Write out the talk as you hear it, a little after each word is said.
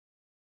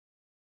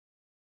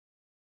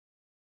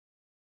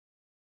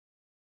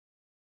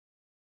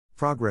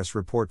Progress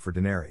Report for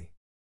Denarii.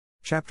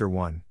 Chapter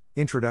 1,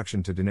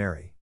 Introduction to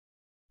Denarii.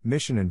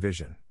 Mission and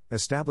Vision.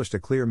 Established a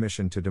clear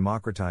mission to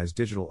democratize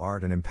digital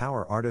art and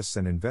empower artists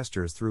and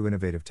investors through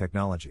innovative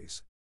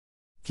technologies.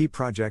 Key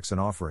projects and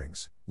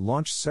offerings.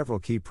 Launched several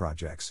key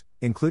projects,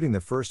 including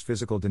the first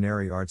physical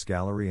Denarii Arts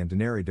Gallery and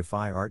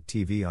DenariiDFi Art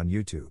TV on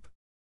YouTube.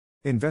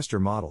 Investor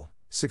Model.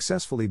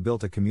 Successfully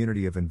built a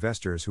community of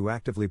investors who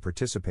actively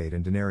participate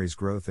in Denarii's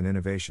growth and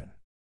innovation.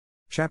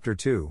 Chapter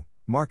 2,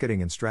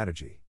 Marketing and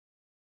Strategy.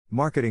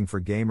 Marketing for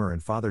Gamer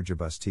and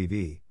FatherJabus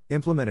TV,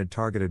 implemented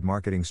targeted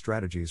marketing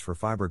strategies for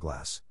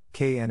fiberglass,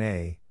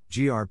 KNA,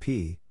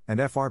 Xrpl, and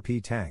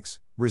FRP tanks,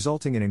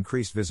 resulting in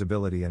increased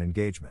visibility and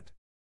engagement.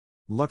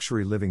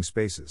 Luxury Living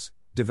Spaces,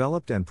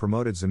 developed and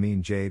promoted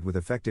Zameen Jade with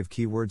effective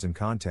keywords and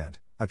content,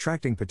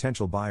 attracting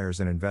potential buyers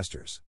and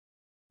investors.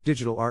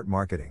 Digital Art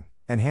Marketing,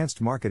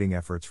 enhanced marketing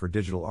efforts for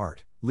digital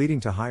art,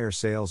 leading to higher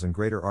sales and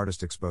greater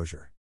artist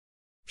exposure.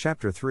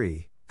 Chapter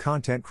 3,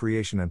 Content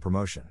Creation and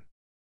Promotion.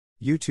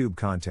 YouTube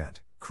content,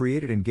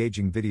 created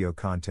engaging video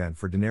content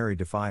for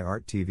DenariiDFi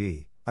Art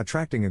TV,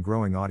 attracting a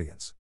growing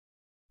audience.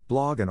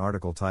 Blog and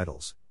article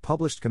titles,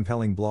 published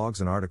compelling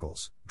blogs and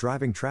articles,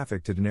 driving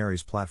traffic to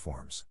Denarii's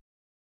platforms.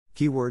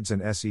 Keywords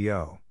and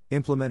SEO,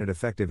 implemented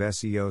effective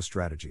SEO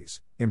strategies,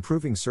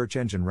 improving search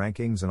engine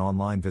rankings and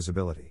online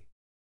visibility.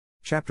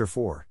 Chapter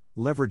 4,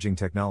 Leveraging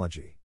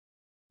Technology.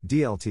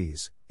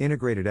 DLTs,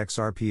 integrated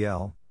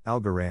Xrpl,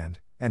 Algo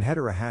and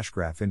Hbar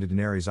hashgraph into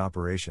Denarii's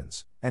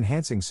operations,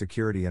 enhancing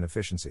security and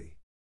efficiency.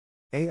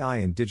 AI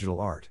in digital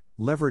art,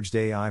 leveraged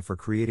AI for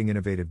creating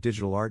innovative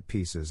digital art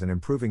pieces and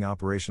improving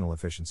operational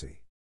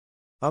efficiency.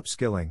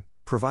 Upskilling,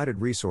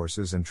 provided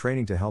resources and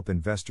training to help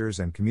investors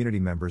and community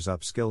members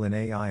upskill in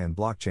AI and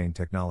blockchain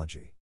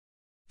technology.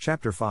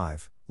 Chapter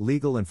 5,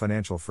 Legal and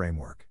Financial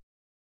Framework.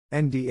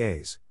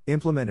 NDAs,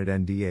 implemented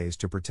NDAs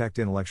to protect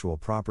intellectual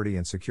property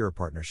and secure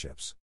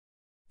partnerships.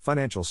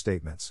 Financial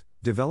statements,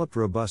 developed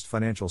robust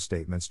financial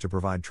statements to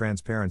provide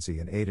transparency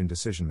and aid in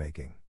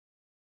decision-making.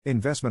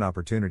 Investment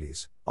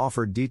opportunities,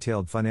 offered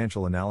detailed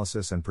financial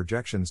analysis and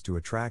projections to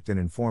attract and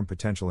inform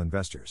potential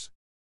investors.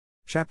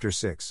 Chapter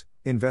 6,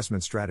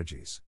 Investment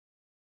Strategies.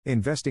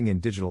 Investing in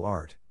digital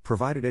art,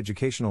 provided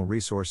educational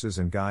resources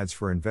and guides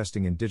for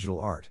investing in digital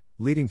art,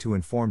 leading to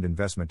informed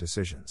investment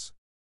decisions.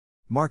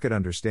 Market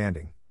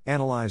understanding,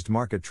 analyzed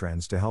market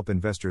trends to help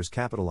investors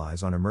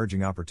capitalize on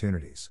emerging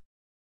opportunities.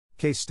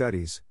 Case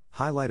studies,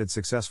 highlighted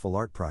successful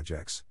art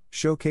projects,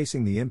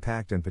 showcasing the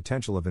impact and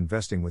potential of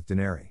investing with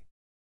Denarii.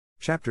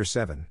 Chapter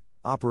 7,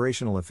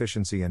 Operational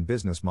Efficiency and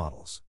Business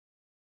Models.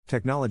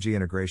 Technology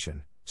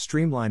integration,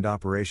 streamlined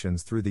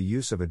operations through the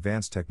use of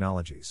advanced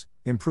technologies,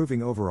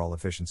 improving overall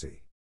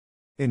efficiency.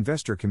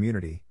 Investor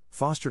community,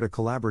 fostered a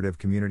collaborative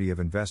community of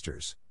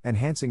investors,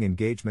 enhancing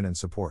engagement and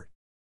support.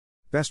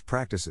 Best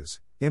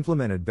practices,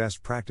 implemented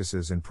best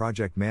practices in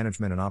project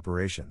management and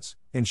operations,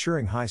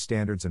 ensuring high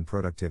standards and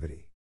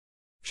productivity.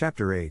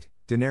 Chapter 8,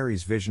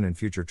 Denarii's Vision and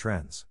Future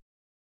Trends.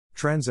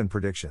 Trends and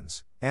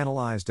Predictions,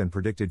 analyzed and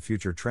predicted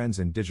future trends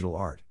in digital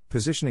art,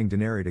 positioning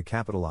Denarii to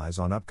capitalize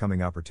on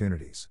upcoming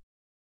opportunities.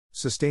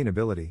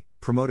 Sustainability,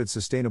 promoted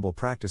sustainable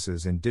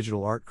practices in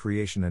digital art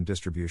creation and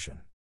distribution.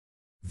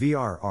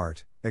 VR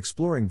art,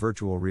 exploring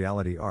virtual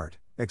reality art,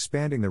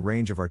 expanding the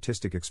range of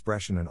artistic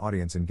expression and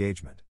audience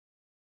engagement.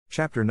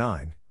 Chapter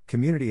 9,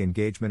 Community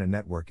Engagement and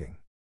Networking.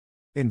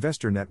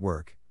 Investor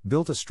Network,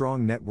 built a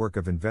strong network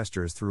of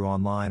investors through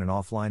online and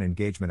offline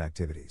engagement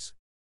activities.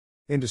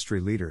 Industry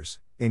leaders,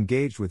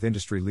 engaged with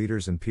industry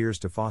leaders and peers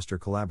to foster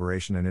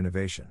collaboration and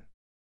innovation.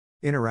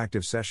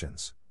 Interactive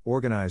sessions,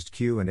 organized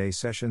Q&A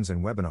sessions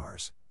and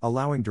webinars,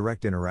 allowing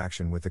direct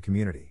interaction with the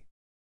community.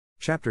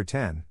 Chapter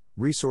 10,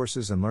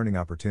 Resources and Learning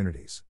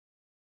Opportunities.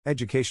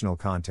 Educational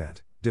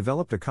content,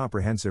 developed a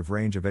comprehensive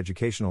range of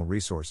educational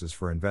resources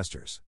for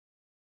investors.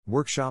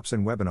 Workshops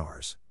and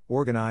webinars,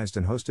 organized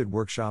and hosted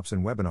workshops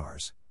and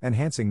webinars,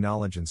 enhancing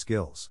knowledge and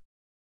skills.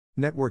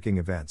 Networking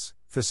events,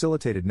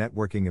 facilitated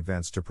networking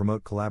events to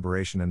promote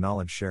collaboration and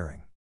knowledge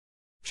sharing.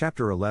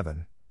 Chapter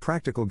 11,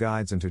 Practical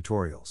Guides and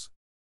Tutorials.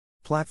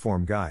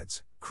 Platform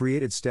guides,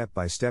 created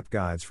step-by-step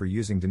guides for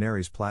using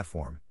Denarii's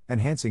platform,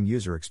 enhancing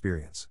user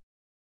experience.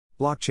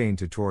 Blockchain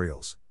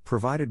tutorials,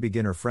 provided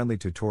beginner-friendly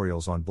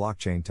tutorials on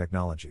blockchain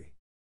technology.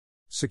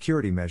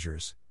 Security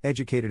measures,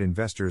 educated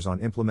investors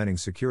on implementing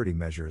security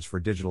measures for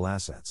digital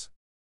assets.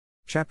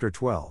 Chapter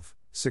 12,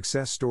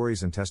 Success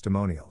Stories and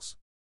Testimonials.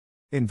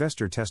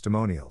 Investor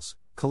testimonials,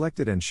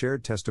 collected and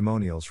shared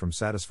testimonials from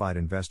satisfied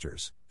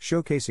investors,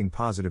 showcasing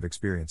positive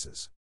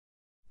experiences.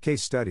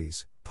 Case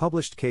studies,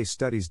 published case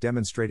studies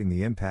demonstrating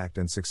the impact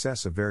and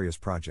success of various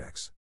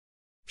projects.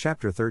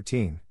 Chapter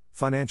 13,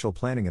 Financial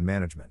Planning and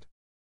Management.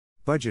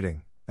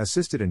 Budgeting,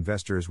 assisted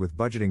investors with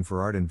budgeting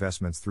for art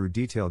investments through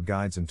detailed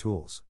guides and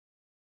tools.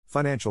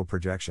 Financial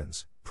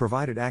projections,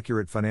 provided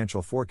accurate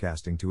financial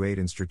forecasting to aid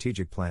in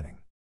strategic planning.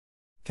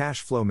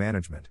 Cash flow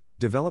management,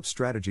 develop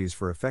strategies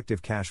for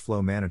effective cash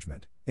flow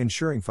management,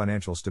 ensuring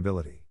financial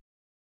stability.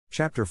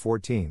 Chapter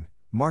 14,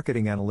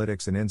 Marketing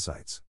Analytics and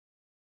Insights.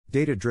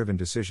 Data-driven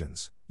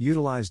decisions.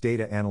 Utilize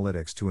data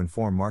analytics to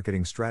inform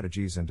marketing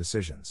strategies and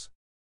decisions.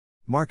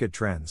 Market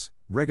trends.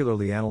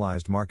 Regularly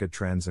analyze market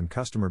trends and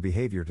customer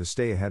behavior to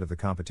stay ahead of the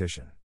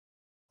competition.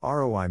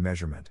 ROI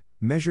measurement.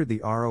 Measure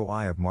the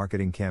ROI of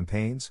marketing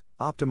campaigns,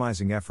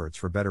 optimizing efforts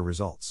for better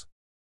results.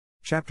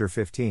 Chapter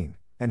 15.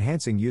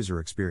 Enhancing user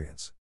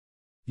experience.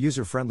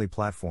 User-friendly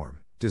platform.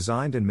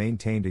 Designed and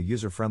maintained a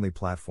user-friendly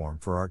platform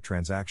for art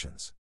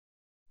transactions.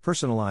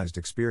 Personalized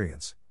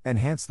experience.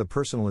 Enhance the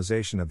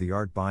personalization of the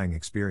art buying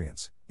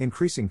experience,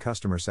 increasing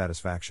customer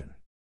satisfaction.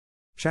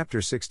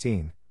 Chapter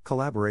 16.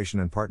 Collaboration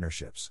and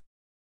partnerships.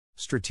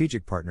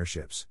 Strategic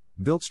partnerships.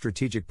 Built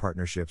strategic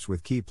partnerships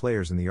with key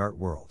players in the art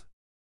world.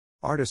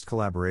 Artist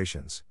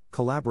collaborations.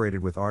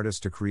 Collaborated with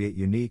artists to create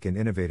unique and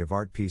innovative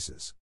art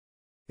pieces.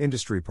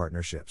 Industry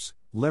partnerships.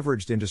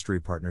 Leveraged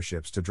industry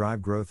partnerships to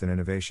drive growth and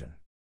innovation.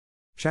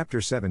 Chapter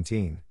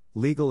 17.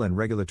 Legal and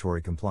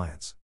regulatory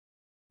compliance.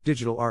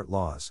 Digital art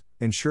laws.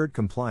 Ensured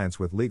compliance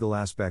with legal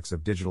aspects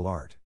of digital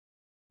art.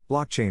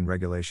 Blockchain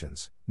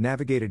regulations.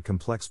 Navigated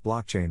complex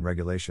blockchain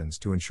regulations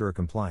to ensure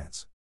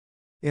compliance.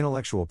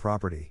 Intellectual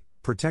property.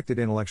 Protected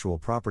intellectual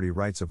property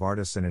rights of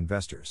artists and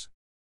investors.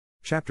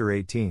 Chapter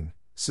 18.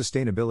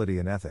 Sustainability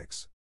and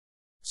ethics.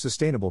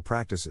 Sustainable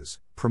practices.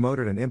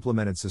 Promoted and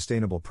implemented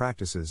sustainable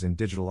practices in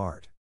digital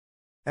art.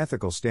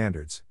 Ethical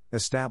standards.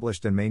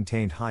 Established and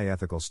maintained high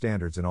ethical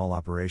standards in all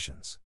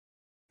operations.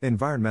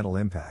 Environmental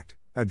impact.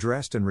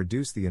 Addressed and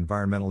reduced the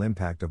environmental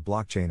impact of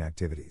blockchain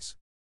activities.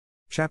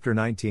 Chapter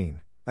 19.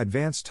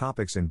 Advanced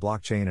topics in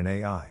blockchain and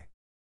AI.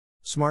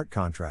 Smart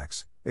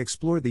contracts.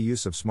 Explored the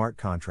use of smart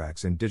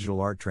contracts in digital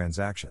art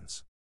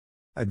transactions.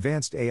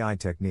 Advanced AI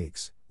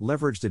techniques.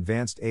 Leveraged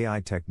advanced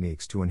AI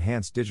techniques to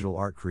enhance digital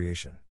art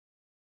creation.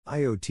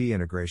 IoT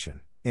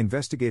integration.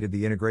 Investigated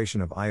the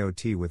integration of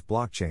IoT with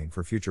blockchain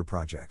for future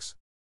projects.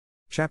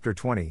 Chapter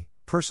 20.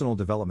 Personal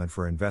development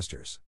for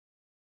investors.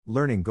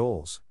 Learning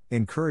goals.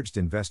 Encouraged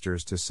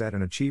investors to set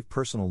and achieve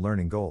personal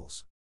learning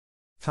goals.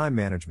 Time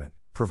management.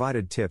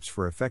 Provided tips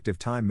for effective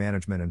time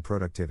management and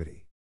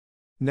productivity.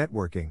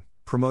 Networking.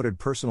 Promoted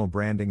personal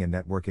branding and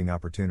networking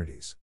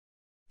opportunities.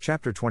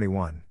 Chapter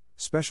 21.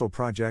 Special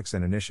projects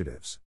and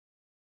initiatives.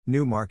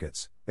 New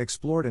markets.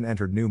 Explored and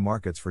entered new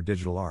markets for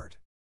digital art.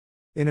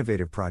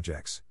 Innovative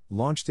projects.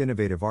 Launched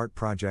innovative art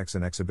projects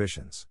and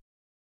exhibitions.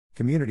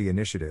 Community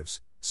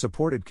initiatives.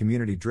 Supported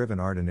community-driven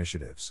art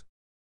initiatives.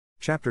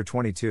 Chapter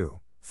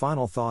 22.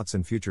 Final thoughts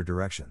and future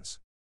directions.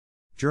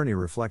 Journey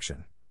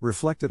reflection.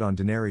 Reflected on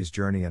Denarii's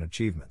journey and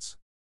achievements.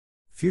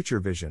 Future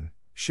vision.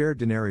 Shared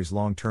Denarii's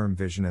long-term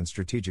vision and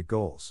strategic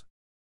goals.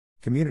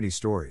 Community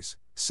stories.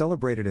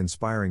 Celebrated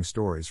inspiring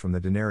stories from the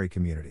Denarii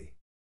community.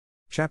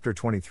 Chapter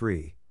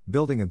 23.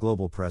 Building a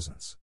global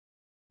presence.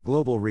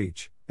 Global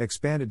reach.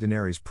 Expanded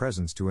Denarii's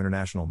presence to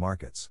international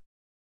markets.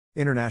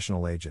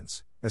 International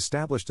agents.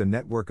 Established a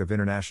network of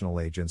international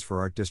agents for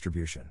art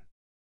distribution.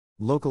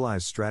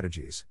 Localized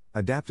strategies.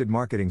 Adapted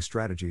marketing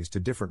strategies to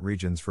different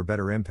regions for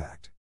better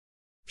impact.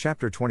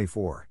 Chapter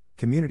 24.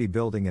 Community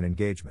building and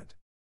engagement.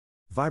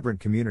 Vibrant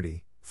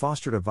community.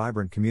 Fostered a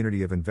vibrant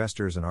community of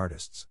investors and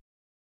artists.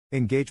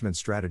 Engagement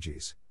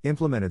strategies.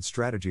 Implemented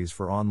strategies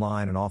for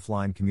online and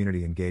offline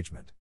community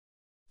engagement.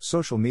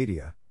 Social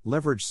media.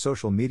 Leveraged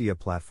social media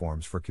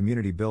platforms for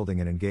community building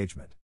and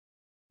engagement.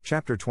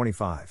 Chapter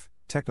 25.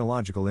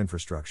 Technological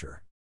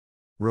infrastructure.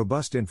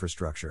 Robust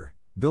infrastructure.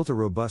 Built a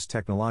robust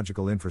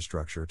technological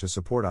infrastructure to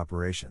support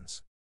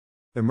operations.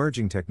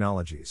 Emerging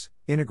technologies.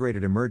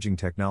 Integrated emerging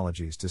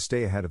technologies to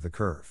stay ahead of the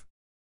curve.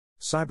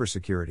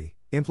 Cybersecurity.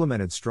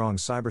 Implemented strong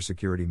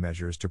cybersecurity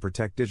measures to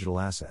protect digital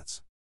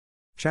assets.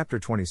 Chapter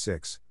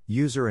 26.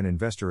 User and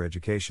investor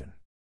education.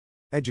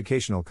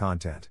 Educational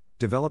content.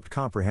 Developed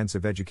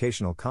comprehensive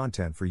educational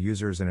content for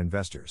users and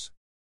investors.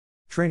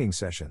 Training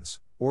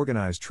sessions.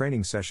 Organized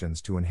training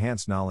sessions to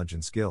enhance knowledge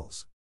and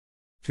skills.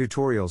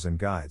 Tutorials and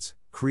guides.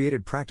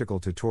 Created practical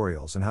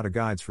tutorials and how-to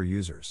guides for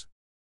users.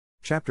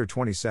 Chapter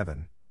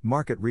 27.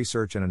 Market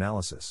research and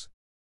analysis.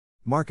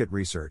 Market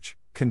research.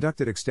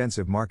 Conducted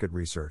extensive market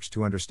research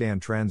to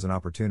understand trends and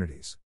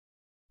opportunities.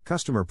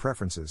 Customer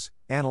preferences.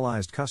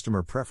 Analyzed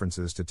customer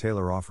preferences to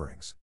tailor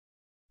offerings.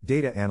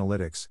 Data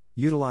analytics.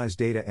 Utilize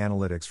data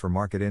analytics for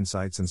market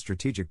insights and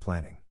strategic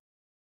planning.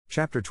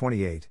 Chapter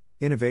 28.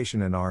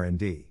 Innovation and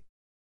R&D.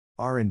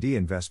 R&D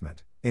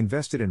investment.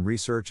 Invested in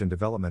research and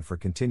development for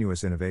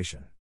continuous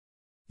innovation.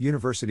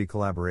 University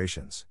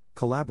collaborations.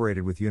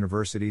 Collaborated with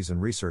universities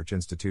and research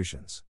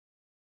institutions.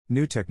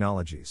 New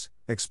technologies.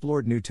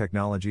 Explored new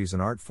technologies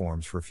and art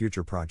forms for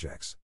future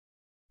projects.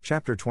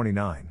 Chapter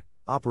 29.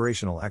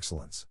 Operational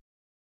excellence.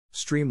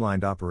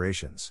 Streamlined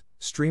operations.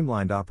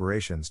 Streamlined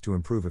operations to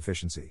improve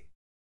efficiency.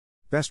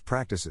 Best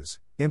practices.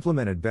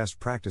 Implemented best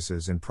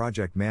practices in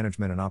project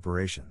management and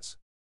operations.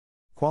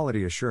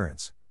 Quality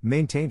assurance.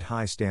 Maintained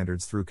high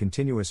standards through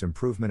continuous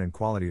improvement and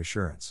quality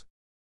assurance.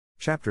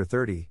 Chapter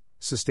 30.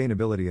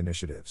 Sustainability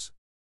initiatives.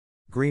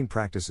 Green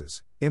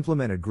practices.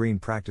 Implemented green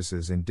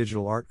practices in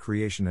digital art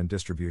creation and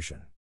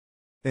distribution.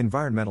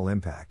 Environmental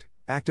impact.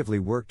 Actively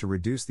work to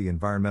reduce the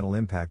environmental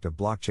impact of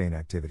blockchain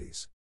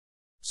activities.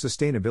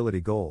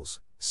 Sustainability goals.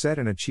 Set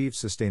and achieve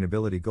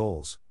sustainability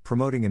goals,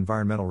 promoting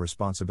environmental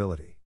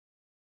responsibility.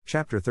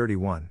 Chapter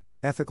 31,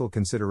 Ethical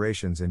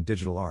Considerations in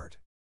Digital Art.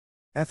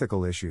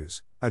 Ethical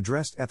issues.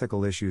 Addressed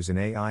ethical issues in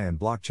AI and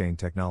blockchain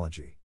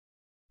technology.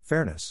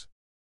 Fairness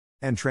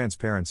and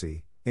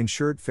transparency.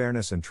 Ensured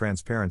fairness and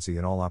transparency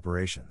in all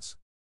operations.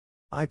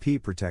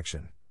 IP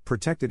protection.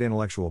 Protected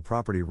intellectual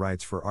property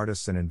rights for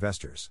artists and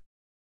investors.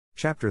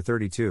 Chapter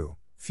 32,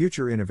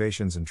 Future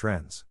Innovations and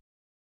Trends.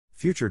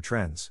 Future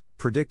trends,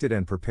 predicted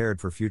and prepared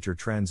for future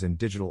trends in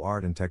digital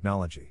art and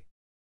technology.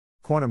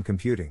 Quantum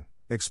computing,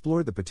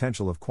 explored the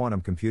potential of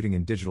quantum computing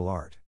in digital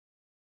art.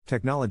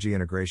 Technology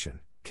integration,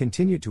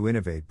 continued to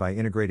innovate by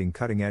integrating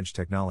cutting-edge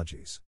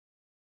technologies.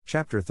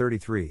 Chapter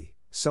 33,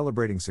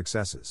 Celebrating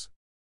Successes.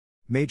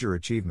 Major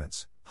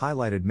achievements,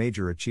 highlighted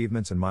major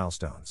achievements and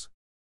milestones.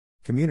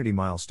 Community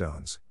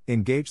milestones,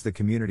 engage the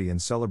community in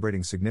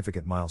celebrating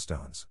significant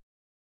milestones.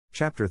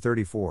 Chapter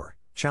 34,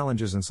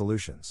 Challenges and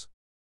Solutions.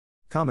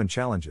 Common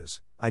challenges,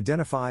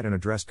 identified and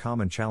addressed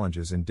common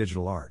challenges in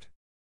digital art.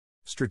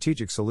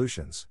 Strategic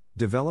solutions,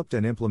 developed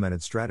and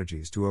implemented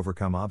strategies to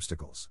overcome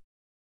obstacles.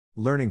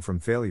 Learning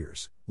from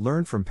failures,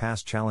 learned from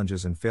past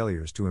challenges and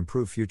failures to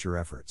improve future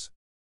efforts.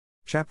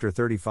 Chapter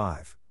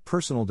 35,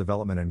 Personal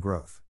Development and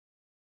Growth.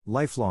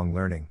 Lifelong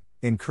learning,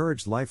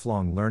 encouraged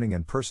lifelong learning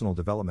and personal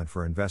development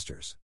for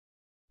investors.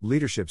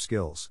 Leadership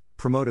skills,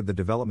 promoted the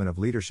development of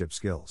leadership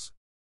skills.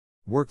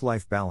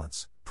 Work-life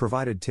balance,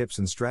 provided tips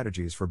and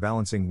strategies for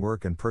balancing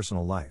work and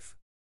personal life.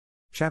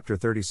 Chapter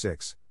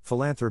 36,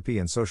 Philanthropy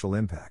and Social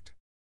Impact.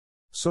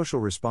 Social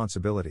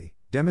responsibility,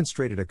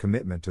 demonstrated a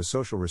commitment to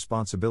social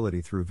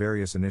responsibility through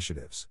various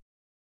initiatives.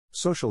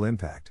 Social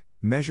impact,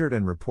 measured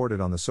and reported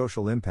on the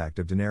social impact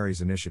of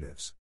Denarii's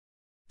initiatives.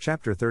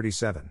 Chapter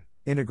 37,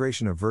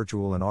 Integration of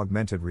Virtual and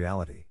Augmented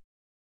Reality.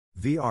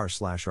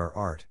 VR/R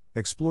art,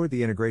 explored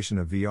the integration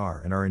of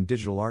VR and are in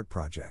digital art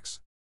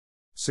projects.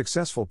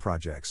 Successful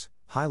projects,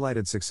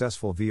 highlighted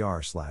successful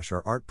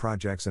VR/R art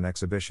projects and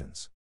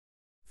exhibitions.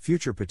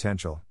 Future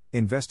potential,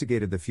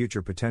 investigated the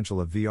future potential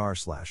of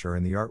VR/R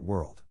in the art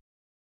world.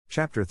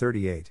 Chapter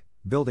 38,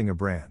 Building a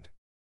Brand.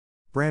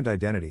 Brand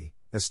identity,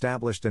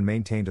 established and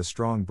maintained a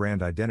strong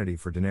brand identity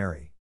for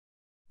Denarii.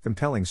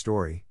 Compelling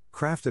story,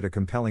 crafted a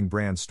compelling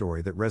brand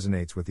story that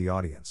resonates with the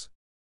audience.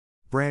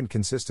 Brand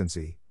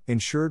consistency,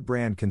 ensured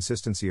brand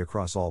consistency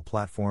across all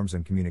platforms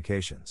and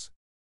communications.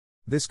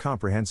 This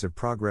comprehensive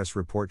progress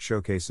report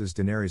showcases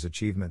Denarii's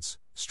achievements,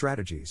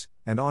 strategies,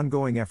 and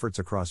ongoing efforts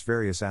across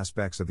various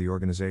aspects of the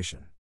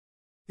organization.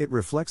 It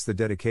reflects the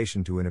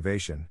dedication to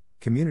innovation,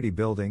 community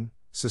building,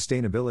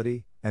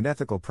 sustainability, and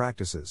ethical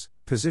practices,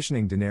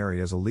 positioning Denarii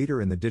as a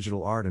leader in the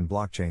digital art and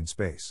blockchain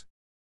space.